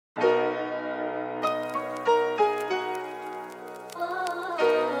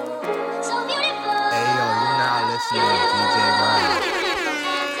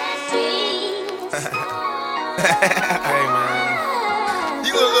Hey man,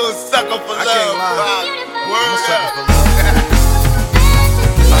 You a little sucker for I love, can't lie. Rob. I'm a Word sucker up. for love.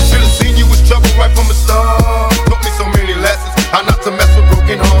 I should've seen you was trouble right from the start. Taught me so many lessons, how not to mess with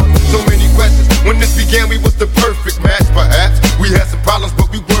broken hearts. So many questions. When this began, we was the perfect match. Perhaps we had some problems, but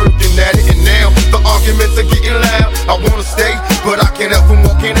we working at it. And now the arguments are getting loud. I wanna stay, but I can't help from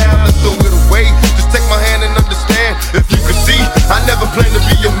walking out. Let's throw it away. Just take my hand and understand. If you could see, I never planned to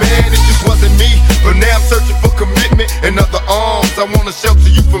be your man. It just wasn't me. But now I'm searching for commitment and other arms. I wanna shelter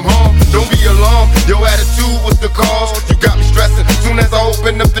you from harm. Don't be alarmed. Your attitude was the cause. You got me stressing. Soon as I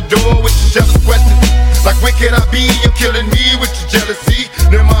open up the door with your jealous questions. Like where can I be? You're killing me with your jealousy.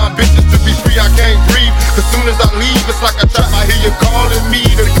 Now my ambitions to be free, I can't breathe. Cause soon as I leave, it's like a trap. I hear you calling me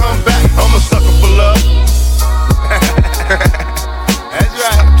to come back. I'm a sucker for love. That's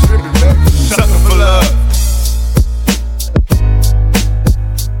right. I'm tripping, baby. Sucker for love.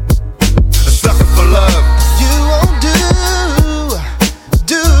 A sucker for love. You won't do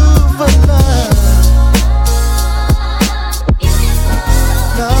for love.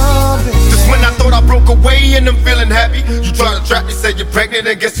 No, baby. Just when I thought I broke away and I'm feeling happy, you try to trap me, say you're pregnant,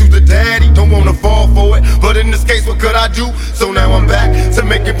 and guess who's the daddy? Don't wanna fall for it, but in this case, what could I do? So now I'm back to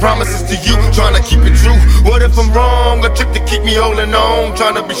making promises to you, trying to keep it true. What if I'm wrong? A trick to keep me holding on,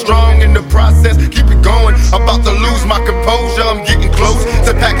 trying to be strong in the process, keep it going. About to lose my composure, I'm getting close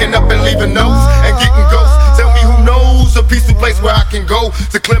to packing up and leaving notes and getting ghosts. Tell me who knows a peaceful place where I can go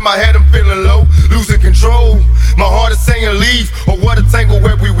to clear my head. I'm feeling low, losing control. My heart is saying leave, or what a tangle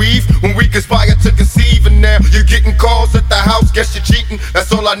where we weave when we conspire to conceive. And now you're getting calls at the house, guess you're cheating.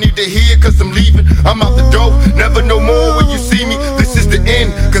 That's all I need to hear, cause I'm leaving. I'm out the door, never no more when you see me. This is the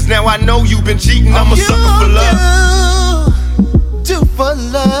end, cause now I know you've been cheating. I'm a sucker for love. Do for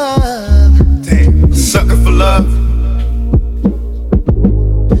love. Damn, sucker for love.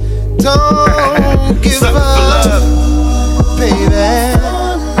 Don't give Sucker for up, love. baby.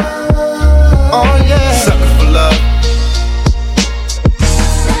 Oh yeah. Sucker for love.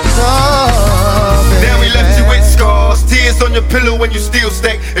 Oh, baby. Now we left you with scars, tears on your pillow when you still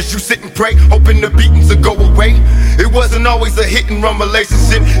stay. As you sit and pray, hoping the beatings will go away. It wasn't always a hit and run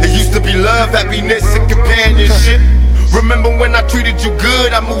relationship. It used to be love, happiness, and companionship. Remember when I treated you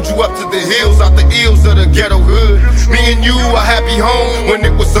good? I moved you up to the hills, out the ills of the ghetto hood. Me and you, a happy home when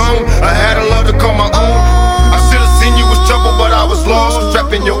it was on. I had a love to call my own. I should've seen you was trouble, but I was lost.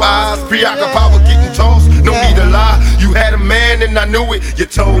 Trapped in your eyes, preoccupied with getting tossed. No need to lie, you had a man and I knew it. You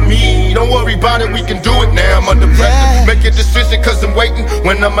told me, don't worry about it, we can do it. Now I'm under pressure, make a decision cause I'm waiting.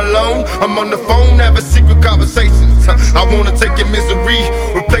 When I'm alone, I'm on the phone, having secret conversations. I wanna take your misery,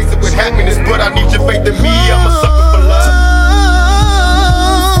 replace it with happiness, but I need your faith in me. I'm a sucker for love.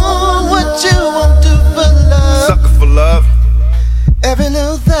 What you won't do for love. Sucker for love. Every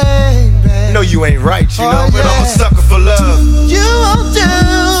little thing, baby. No, you ain't right, you know, Oh, but I'm a yeah. sucker for love. You won't do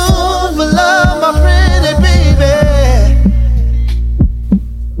for love, my pretty baby.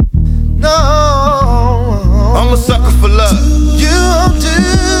 No, I'm a sucker for love. you won't do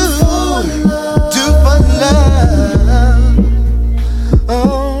for love.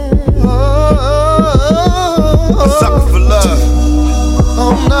 A sucker for love.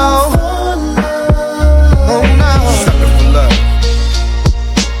 Oh no, oh no. Sucker for love.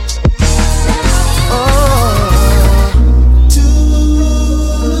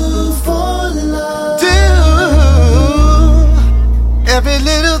 Do every